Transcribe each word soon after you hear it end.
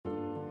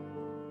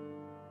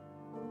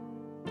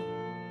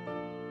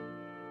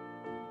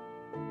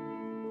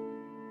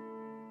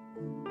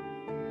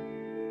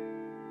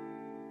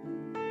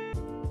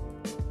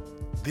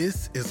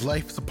This is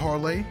Life is a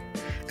Parlay,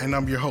 and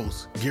I'm your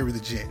host, Gary the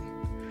Gent.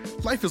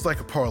 Life is like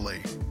a parlay.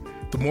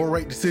 The more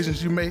right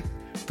decisions you make,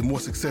 the more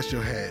success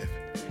you'll have.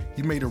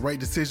 You made the right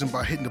decision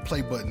by hitting the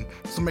play button,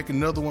 so make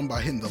another one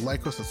by hitting the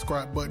like or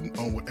subscribe button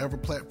on whatever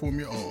platform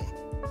you're on.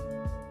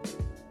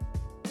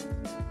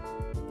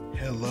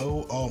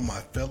 Hello, all my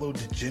fellow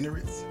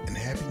degenerates, and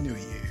Happy New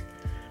Year.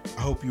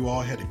 I hope you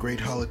all had a great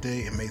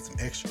holiday and made some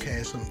extra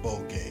cash on the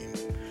bowl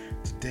games.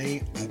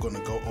 Today, I'm going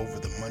to go over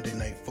the Monday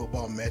Night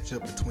Football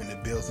matchup between the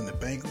Bills and the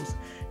Bengals,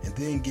 and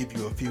then give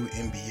you a few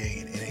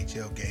NBA and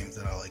NHL games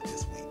that I like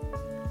this week.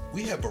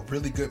 We have a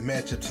really good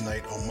matchup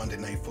tonight on Monday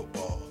Night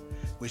Football,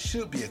 which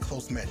should be a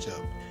close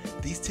matchup.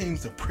 These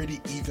teams are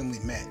pretty evenly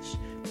matched.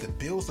 The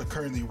Bills are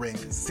currently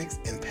ranked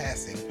 6th in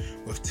passing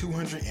with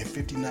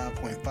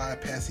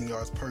 259.5 passing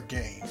yards per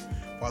game,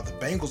 while the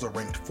Bengals are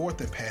ranked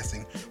 4th in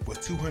passing with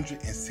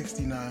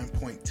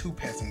 269.2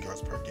 passing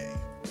yards per game.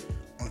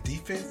 On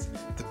defense,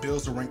 the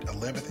Bills are ranked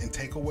 11th in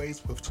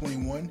takeaways with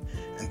 21,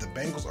 and the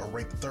Bengals are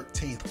ranked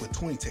 13th with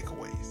 20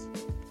 takeaways.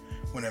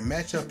 When a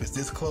matchup is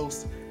this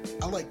close,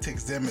 I like to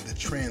examine the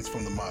trends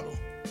from the model.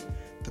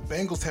 The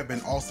Bengals have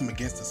been awesome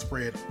against the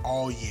spread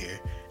all year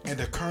and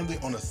are currently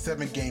on a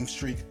 7-game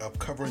streak of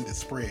covering the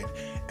spread,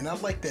 and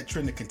I'd like that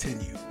trend to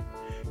continue.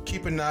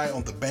 Keep an eye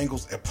on the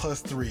Bengals at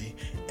 +3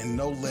 and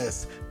no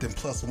less than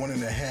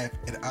 +1.5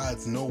 at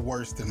odds no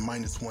worse than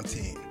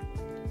 -110.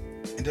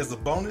 And as a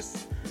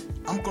bonus,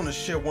 I'm going to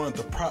share one of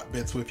the prop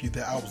bets with you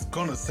that I was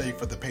going to save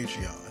for the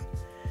Patreon.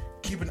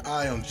 Keep an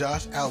eye on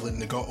Josh Allen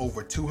to go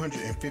over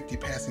 250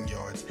 passing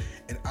yards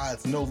at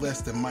odds no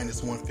less than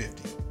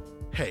 -150.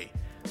 Hey,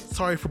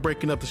 sorry for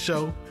breaking up the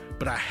show,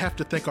 but I have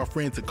to thank our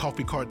friends at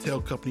Coffee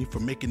Cartel Company for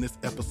making this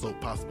episode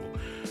possible.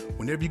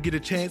 Whenever you get a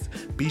chance,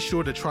 be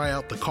sure to try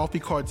out the Coffee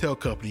Cartel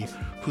Company,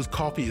 whose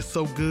coffee is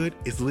so good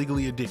it's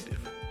legally addictive.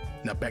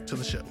 Now back to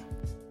the show.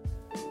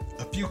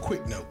 A few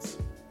quick notes.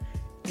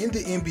 In the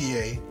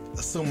NBA,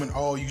 assuming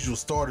all usual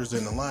starters are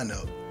in the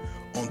lineup,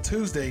 on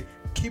Tuesday,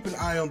 keep an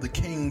eye on the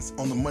Kings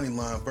on the money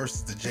line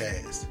versus the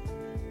Jazz.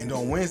 And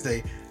on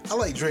Wednesday, I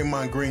like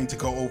Draymond Green to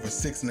go over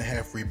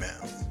 6.5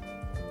 rebounds.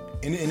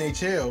 In the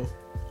NHL,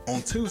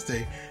 on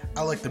Tuesday,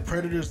 I like the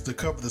Predators to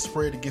cover the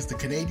spread against the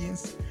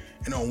Canadiens.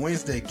 And on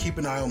Wednesday, keep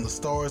an eye on the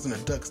Stars and the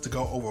Ducks to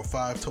go over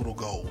 5 total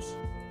goals.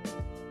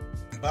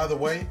 And by the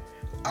way,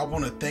 I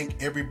want to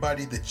thank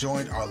everybody that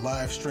joined our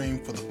live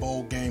stream for the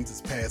bowl games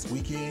this past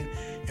weekend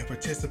and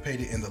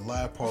participated in the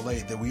live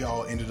parlay that we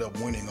all ended up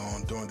winning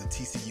on during the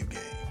TCU game.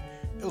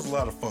 It was a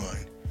lot of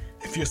fun.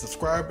 If you're a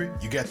subscriber,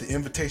 you got the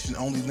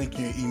invitation-only link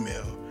in your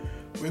email.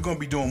 We're going to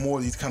be doing more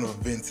of these kind of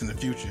events in the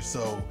future,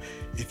 so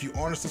if you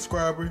aren't a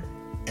subscriber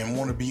and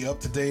want to be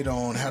up to date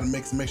on how to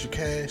make some extra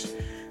cash,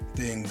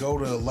 then go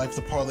to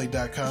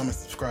lifesaparlay.com and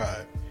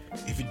subscribe.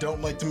 If you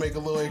don't like to make a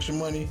little extra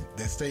money,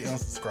 then stay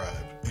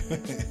unsubscribed.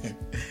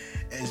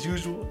 As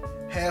usual,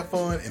 have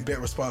fun and bet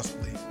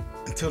responsibly.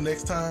 Until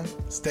next time,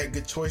 stack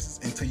good choices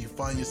until you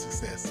find your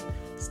success.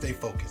 Stay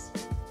focused.